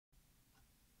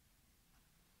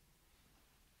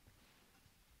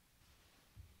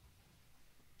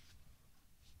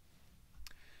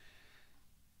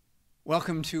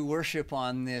Welcome to worship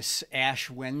on this Ash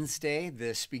Wednesday,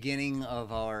 this beginning of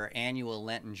our annual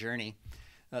Lenten journey.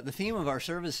 The theme of our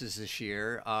services this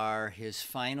year are his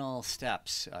final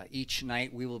steps. Each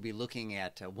night we will be looking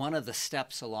at one of the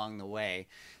steps along the way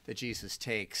that Jesus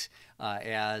takes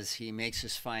as he makes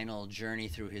his final journey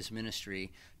through his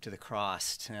ministry to the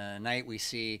cross. Tonight we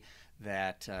see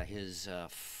that his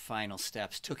final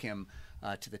steps took him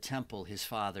to the temple, his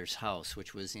father's house,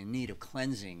 which was in need of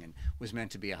cleansing and was meant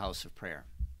to be a house of prayer.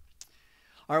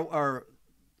 Our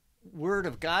word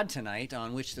of God tonight,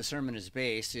 on which the sermon is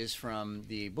based, is from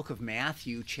the book of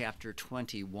Matthew, chapter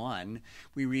 21.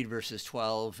 We read verses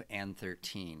 12 and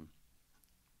 13.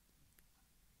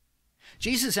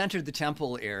 Jesus entered the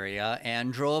temple area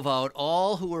and drove out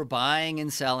all who were buying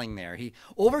and selling there. He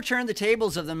overturned the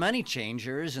tables of the money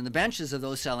changers and the benches of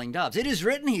those selling doves. "It is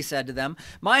written," he said to them,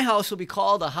 "My house will be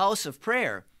called a house of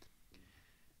prayer,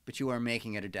 but you are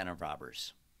making it a den of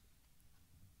robbers."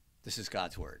 This is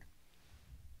God's word.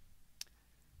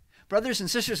 Brothers and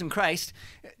sisters in Christ,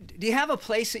 do you have a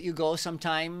place that you go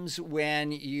sometimes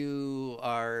when you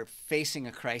are facing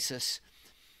a crisis?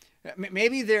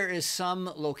 Maybe there is some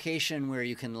location where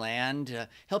you can land,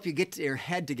 help you get your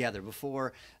head together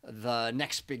before the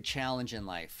next big challenge in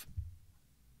life.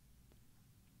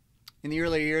 In the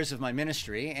early years of my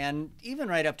ministry, and even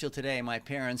right up till today, my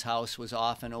parents' house was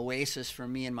often an oasis for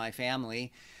me and my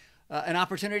family, an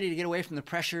opportunity to get away from the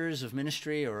pressures of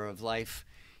ministry or of life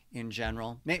in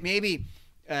general. Maybe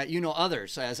you know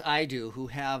others, as I do, who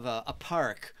have a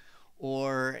park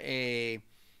or a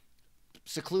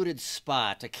secluded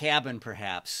spot, a cabin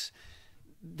perhaps,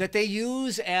 that they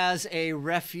use as a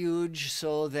refuge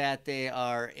so that they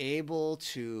are able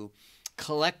to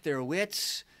collect their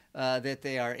wits, that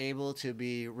they are able to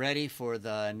be ready for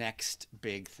the next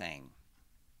big thing.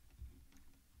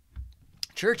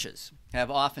 Churches have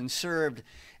often served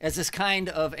as this kind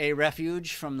of a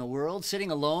refuge from the world. Sitting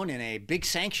alone in a big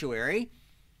sanctuary,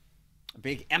 a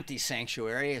big empty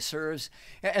sanctuary, it serves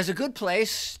as a good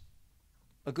place,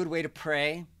 a good way to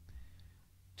pray,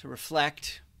 to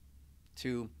reflect,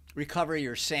 to recover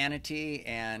your sanity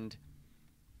and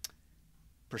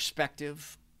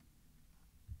perspective.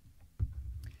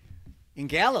 In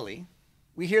Galilee,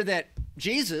 we hear that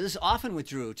Jesus often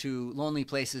withdrew to lonely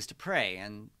places to pray,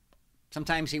 and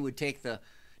sometimes he would take the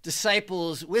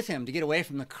disciples with him to get away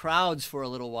from the crowds for a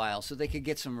little while so they could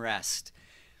get some rest.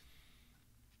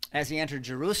 As he entered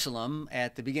Jerusalem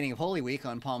at the beginning of Holy Week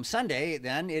on Palm Sunday,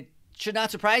 then it should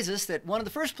not surprise us that one of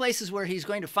the first places where he's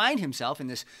going to find himself in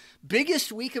this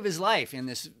biggest week of his life, in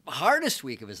this hardest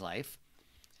week of his life,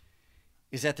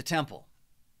 is at the temple,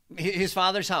 his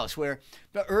father's house, where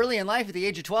early in life, at the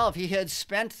age of 12, he had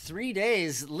spent 3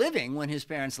 days living when his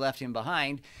parents left him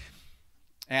behind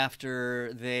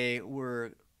after they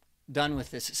were done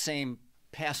with this same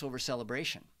Passover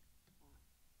celebration.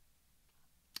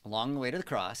 Along the way to the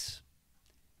cross,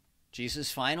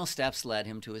 Jesus' final steps led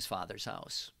him to his father's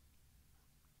house.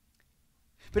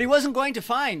 But he wasn't going to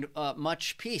find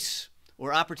much peace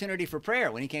or opportunity for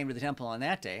prayer when he came to the temple on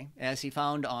that day, as he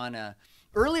found on an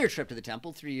earlier trip to the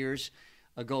temple 3 years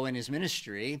ago in his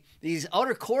ministry. These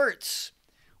outer courts,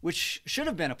 which should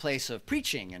have been a place of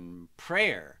preaching and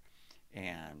prayer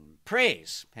and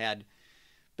praise, had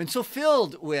been so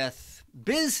filled with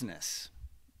business,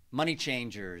 money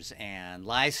changers and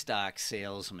livestock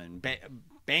salesmen,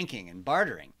 banking and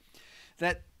bartering,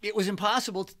 that it was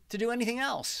impossible to do anything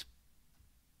else.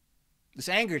 This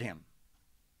angered him.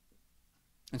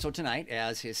 And so tonight,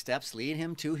 as his steps lead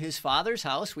him to his father's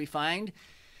house, we find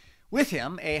with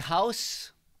him a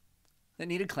house that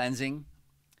needed cleansing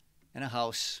and a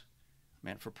house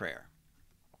meant for prayer.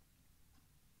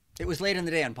 It was late in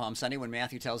the day on Palm Sunday when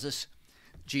Matthew tells us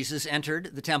Jesus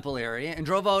entered the temple area and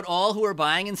drove out all who were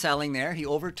buying and selling there. He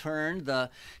overturned the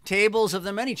tables of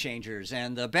the money changers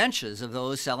and the benches of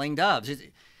those selling doves.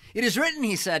 It is written,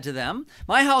 he said to them,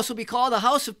 "My house will be called a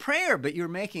house of prayer, but you're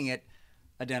making it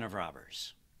a den of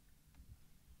robbers."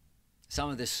 Some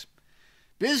of this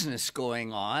business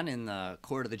going on in the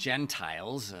court of the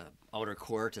Gentiles, outer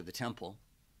court of the temple,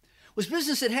 was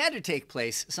business that had to take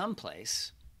place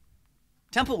someplace.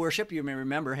 Temple worship, you may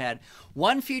remember, had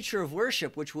one feature of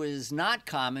worship which was not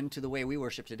common to the way we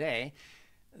worship today.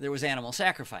 There was animal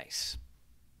sacrifice.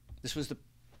 This was the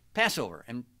Passover,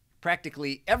 and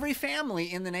practically every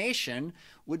family in the nation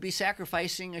would be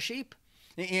sacrificing a sheep.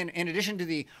 In addition to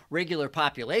the regular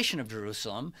population of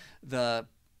Jerusalem, the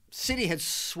city had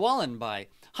swollen by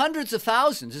hundreds of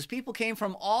thousands as people came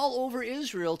from all over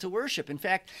Israel to worship. In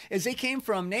fact, as they came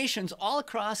from nations all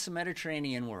across the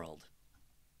Mediterranean world,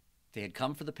 they had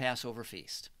come for the Passover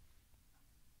feast.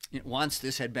 Once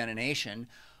this had been a nation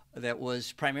that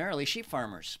was primarily sheep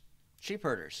farmers, sheep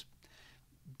herders.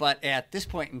 But at this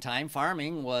point in time,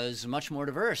 farming was much more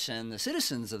diverse, and the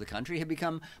citizens of the country had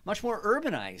become much more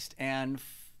urbanized and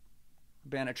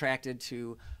been attracted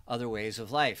to other ways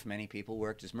of life. Many people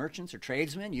worked as merchants or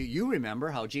tradesmen. You remember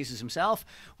how Jesus himself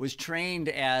was trained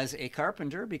as a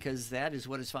carpenter because that is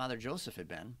what his father Joseph had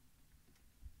been.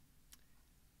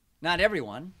 Not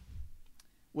everyone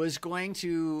was going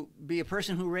to be a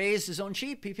person who raised his own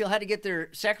sheep. People had to get their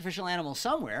sacrificial animals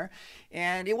somewhere,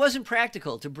 and it wasn't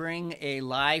practical to bring a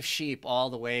live sheep all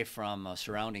the way from a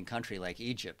surrounding country like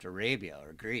Egypt, Arabia,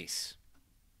 or Greece.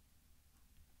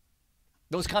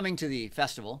 Those coming to the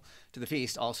festival, to the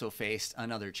feast, also faced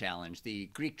another challenge. The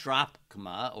Greek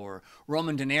drachma, or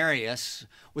Roman denarius,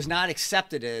 was not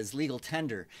accepted as legal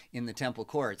tender in the temple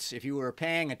courts. If you were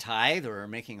paying a tithe or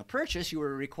making a purchase, you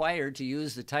were required to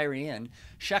use the Tyrian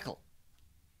shekel.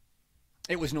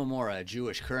 It was no more a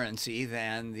Jewish currency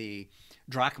than the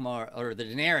drachma or the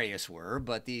denarius were,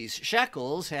 but these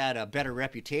shekels had a better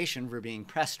reputation for being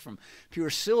pressed from pure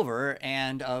silver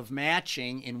and of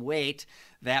matching in weight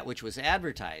that which was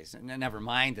advertised. And never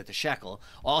mind that the shekel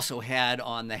also had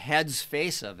on the head's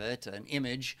face of it an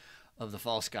image of the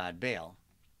false god Baal.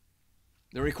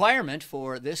 The requirement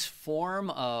for this form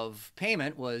of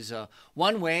payment was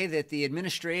one way that the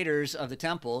administrators of the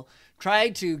temple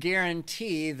tried to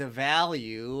guarantee the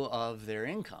value of their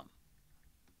income.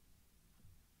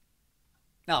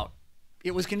 Now,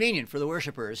 it was convenient for the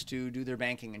worshipers to do their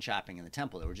banking and shopping in the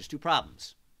temple. There were just two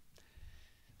problems.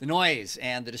 The noise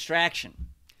and the distraction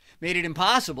made it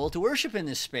impossible to worship in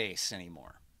this space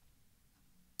anymore.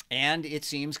 And it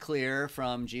seems clear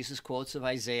from Jesus' quotes of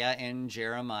Isaiah and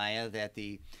Jeremiah that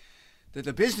the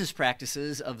business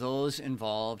practices of those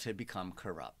involved had become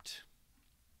corrupt.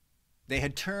 They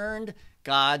had turned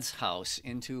God's house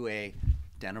into a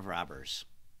den of robbers.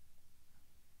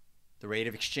 The rate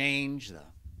of exchange,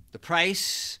 the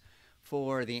price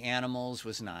for the animals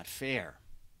was not fair.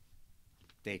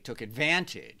 They took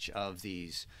advantage of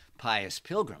these pious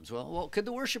pilgrims. Well, what could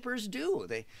the worshipers do?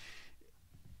 They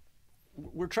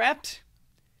were trapped.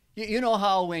 You know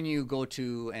how when you go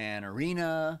to an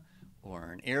arena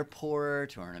or an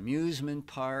airport or an amusement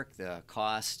park, the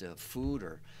cost of food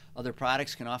or other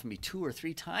products can often be 2 or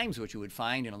 3 times what you would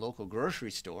find in a local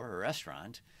grocery store or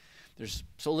restaurant. There's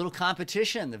so little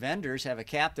competition. The vendors have a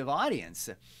captive audience.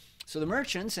 So the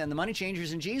merchants and the money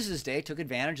changers in Jesus' day took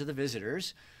advantage of the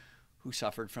visitors who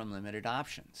suffered from limited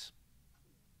options.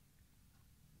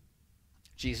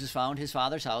 Jesus found his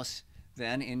Father's house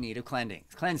then in need of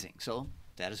cleansing. So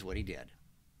that is what he did.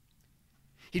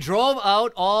 He drove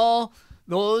out all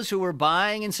those who were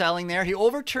buying and selling there. He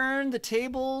overturned the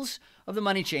tables of the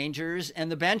money changers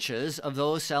and the benches of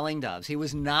those selling doves. He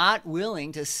was not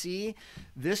willing to see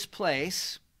this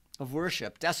place of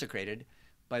worship desecrated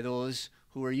by those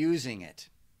who were using it.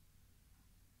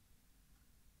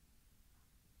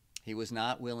 He was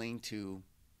not willing to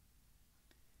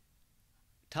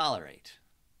tolerate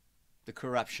the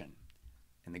corruption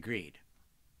and the greed.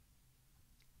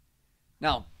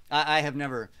 Now, I have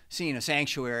never seen a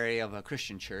sanctuary of a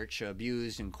Christian church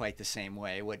abused in quite the same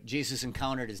way. What Jesus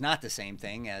encountered is not the same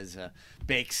thing as a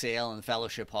bake sale in the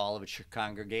fellowship hall of a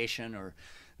congregation or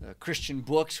Christian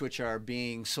books which are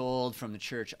being sold from the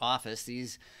church office.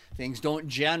 These things don't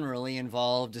generally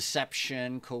involve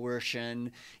deception,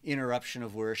 coercion, interruption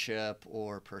of worship,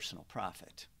 or personal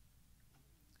profit.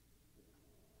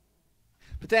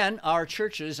 But then our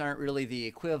churches aren't really the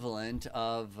equivalent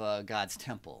of God's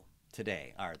temple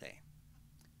today, are they?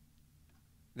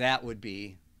 That would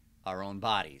be our own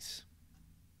bodies,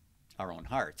 our own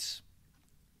hearts.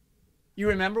 You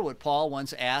remember what Paul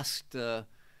once asked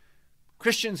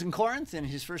Christians in Corinth in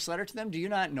his first letter to them? Do you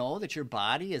not know that your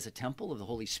body is a temple of the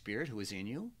Holy Spirit who is in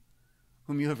you,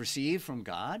 whom you have received from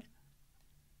God?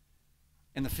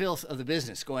 And the filth of the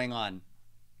business going on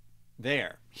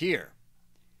there, here,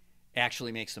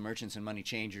 actually makes the merchants and money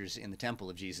changers in the temple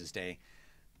of Jesus' day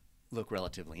look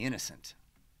relatively innocent.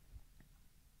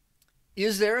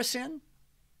 Is there a sin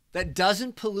that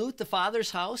doesn't pollute the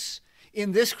Father's house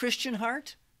in this Christian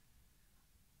heart?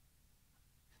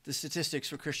 The statistics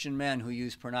for Christian men who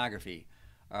use pornography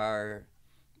are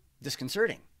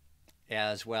disconcerting,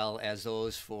 as well as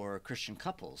those for Christian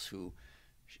couples who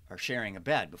are sharing a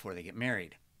bed before they get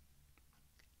married.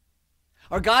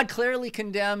 Our God clearly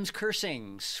condemns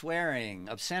cursing, swearing,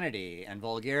 obscenity, and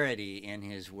vulgarity in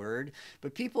his word,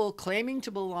 but people claiming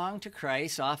to belong to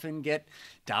Christ often get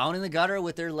down in the gutter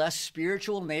with their less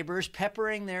spiritual neighbors,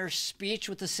 peppering their speech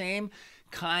with the same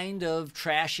kind of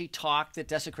trashy talk that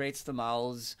desecrates the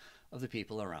mouths of the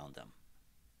people around them.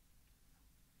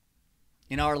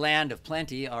 In our land of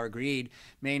plenty, our greed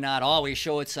may not always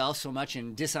show itself so much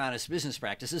in dishonest business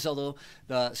practices, although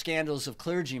the scandals of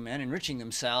clergymen enriching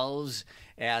themselves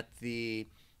at the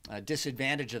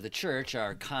disadvantage of the church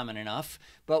are common enough.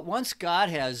 But once God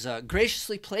has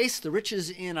graciously placed the riches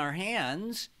in our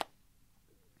hands,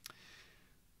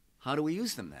 how do we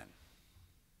use them then?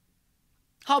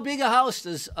 How big a house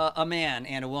does a man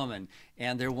and a woman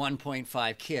and their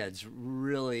 1.5 kids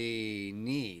really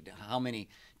need? How many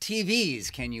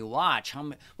TVs can you watch?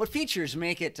 What features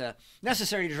make it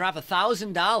necessary to drop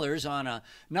 $1,000 on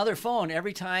another phone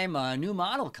every time a new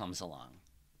model comes along?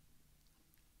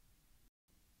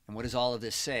 And what does all of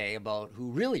this say about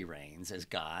who really reigns as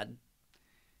God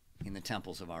in the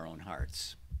temples of our own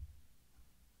hearts?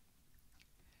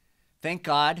 Thank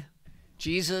God,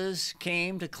 Jesus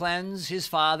came to cleanse his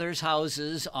Father's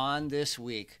houses on this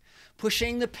week.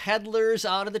 Pushing the peddlers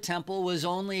out of the temple was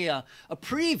only a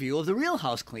preview of the real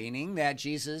house cleaning that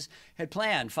Jesus had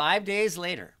planned. 5 days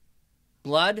later,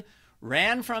 blood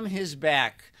ran from his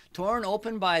back, torn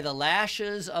open by the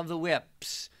lashes of the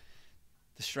whips,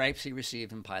 the stripes he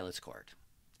received in Pilate's court.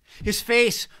 His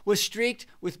face was streaked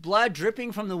with blood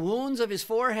dripping from the wounds of his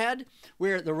forehead,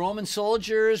 where the Roman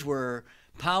soldiers were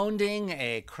pounding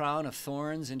a crown of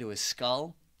thorns into his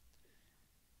skull.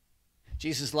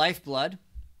 Jesus' lifeblood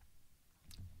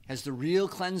has the real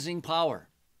cleansing power,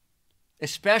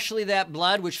 especially that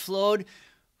blood which flowed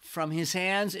from his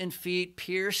hands and feet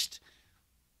pierced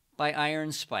by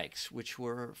iron spikes, which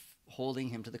were holding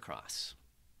him to the cross.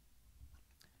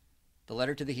 The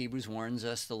letter to the Hebrews warns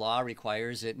us the law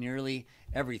requires that nearly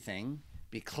everything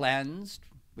be cleansed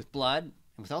with blood,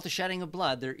 and without the shedding of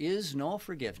blood, there is no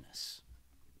forgiveness.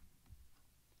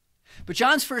 But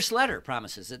John's first letter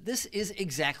promises that this is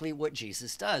exactly what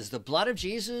Jesus does. The blood of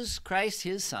Jesus Christ,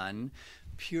 his Son,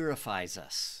 purifies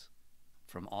us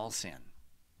from all sin.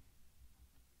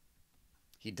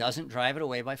 He doesn't drive it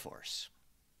away by force.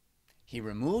 He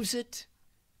removes it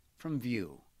from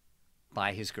view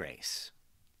by his grace.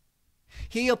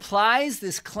 He applies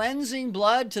this cleansing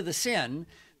blood to the sin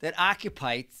that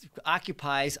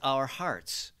occupies our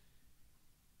hearts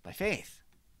by faith.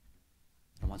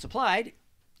 And once applied,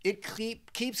 it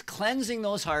keeps cleansing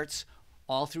those hearts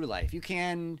all through life. You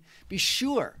can be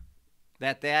sure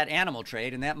that that animal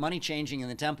trade and that money changing in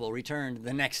the temple returned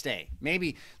the next day,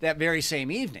 maybe that very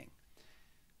same evening.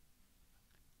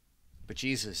 But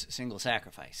Jesus' single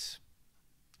sacrifice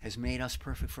has made us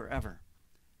perfect forever.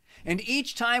 And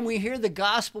each time we hear the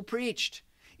gospel preached,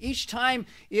 each time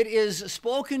it is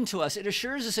spoken to us, it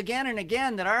assures us again and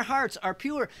again that our hearts are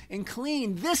pure and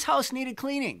clean. This house needed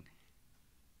cleaning.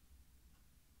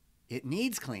 It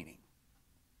needs cleaning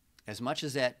as much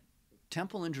as that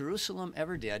temple in Jerusalem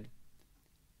ever did,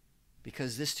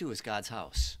 because this too is God's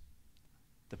house,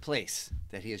 the place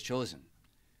that he has chosen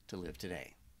to live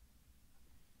today.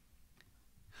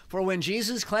 For when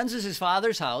Jesus cleanses his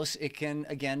Father's house, it can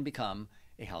again become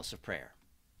a house of prayer.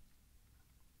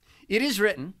 It is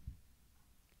written,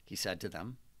 he said to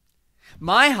them,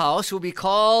 "My house will be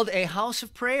called a house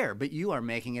of prayer, but you are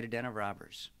making it a den of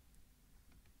robbers."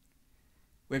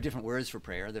 We have different words for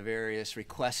prayer. The various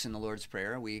requests in the Lord's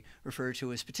Prayer we refer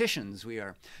to as petitions. We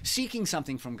are seeking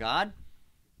something from God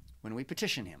when we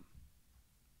petition him.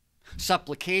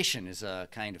 Supplication is a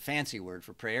kind of fancy word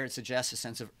for prayer. It suggests a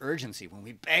sense of urgency when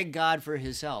we beg God for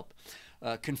his help.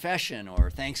 Confession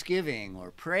or thanksgiving or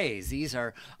praise. These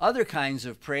are other kinds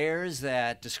of prayers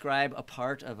that describe a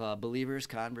part of a believer's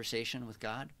conversation with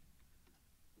God.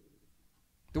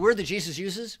 The word that Jesus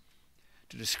uses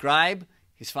to describe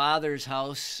his Father's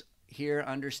house here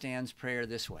understands prayer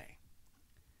this way: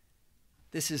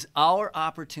 this is our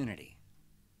opportunity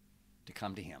to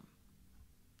come to him.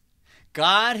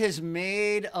 God has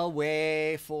made a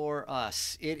way for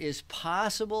us. It is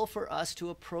possible for us to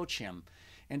approach him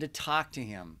and to talk to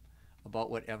him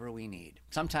about whatever we need.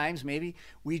 Sometimes maybe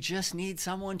we just need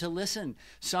someone to listen,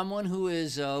 someone who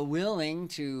is willing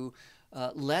to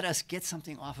let us get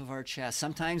something off of our chest.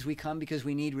 Sometimes we come because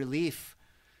we need relief.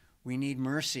 We need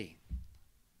mercy,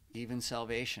 even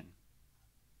salvation.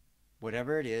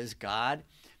 Whatever it is, God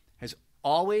has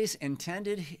always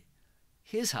intended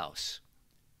his house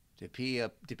to be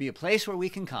a place where we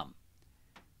can come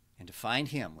and to find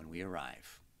him when we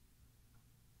arrive.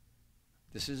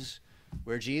 This is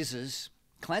where Jesus'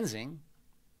 cleansing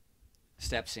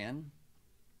steps in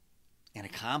and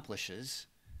accomplishes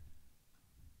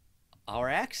our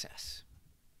access.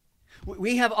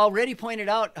 We have already pointed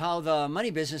out how the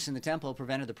money business in the temple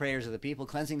prevented the prayers of the people.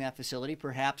 Cleansing that facility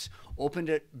perhaps opened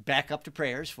it back up to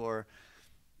prayers for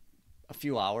a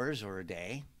few hours or a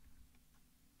day.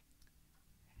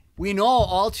 We know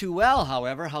all too well,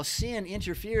 however, how sin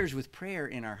interferes with prayer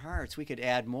in our hearts. We could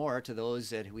add more to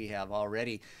those that we have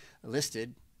already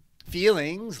listed.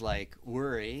 Feelings like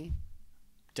worry,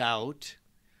 doubt,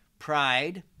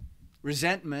 pride,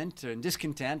 resentment, and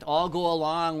discontent all go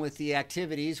along with the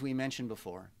activities we mentioned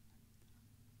before.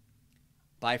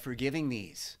 By forgiving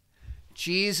these,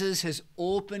 Jesus has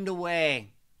opened a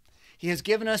way. He has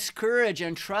given us courage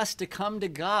and trust to come to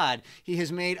God. He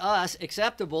has made us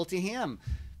acceptable to Him.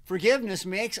 Forgiveness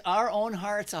makes our own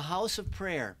hearts a house of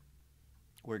prayer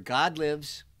where God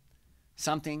lives,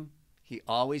 something He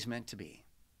always meant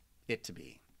it to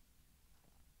be.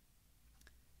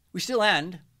 We still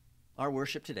end our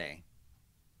worship today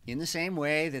in the same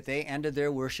way that they ended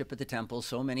their worship at the temple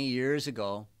so many years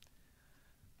ago,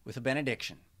 with a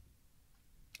benediction,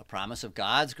 a promise of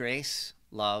God's grace,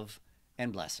 love,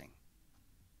 and blessing.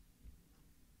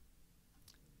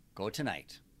 Go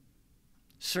tonight,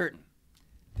 certain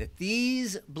that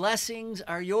these blessings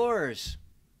are yours,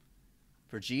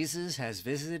 for Jesus has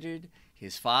visited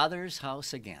His Father's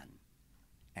house again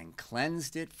and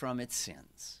cleansed it from its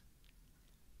sins.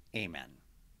 Amen.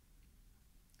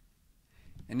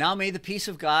 And now may the peace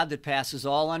of God that passes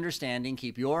all understanding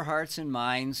keep your hearts and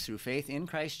minds through faith in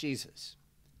Christ Jesus.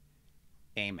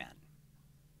 Amen.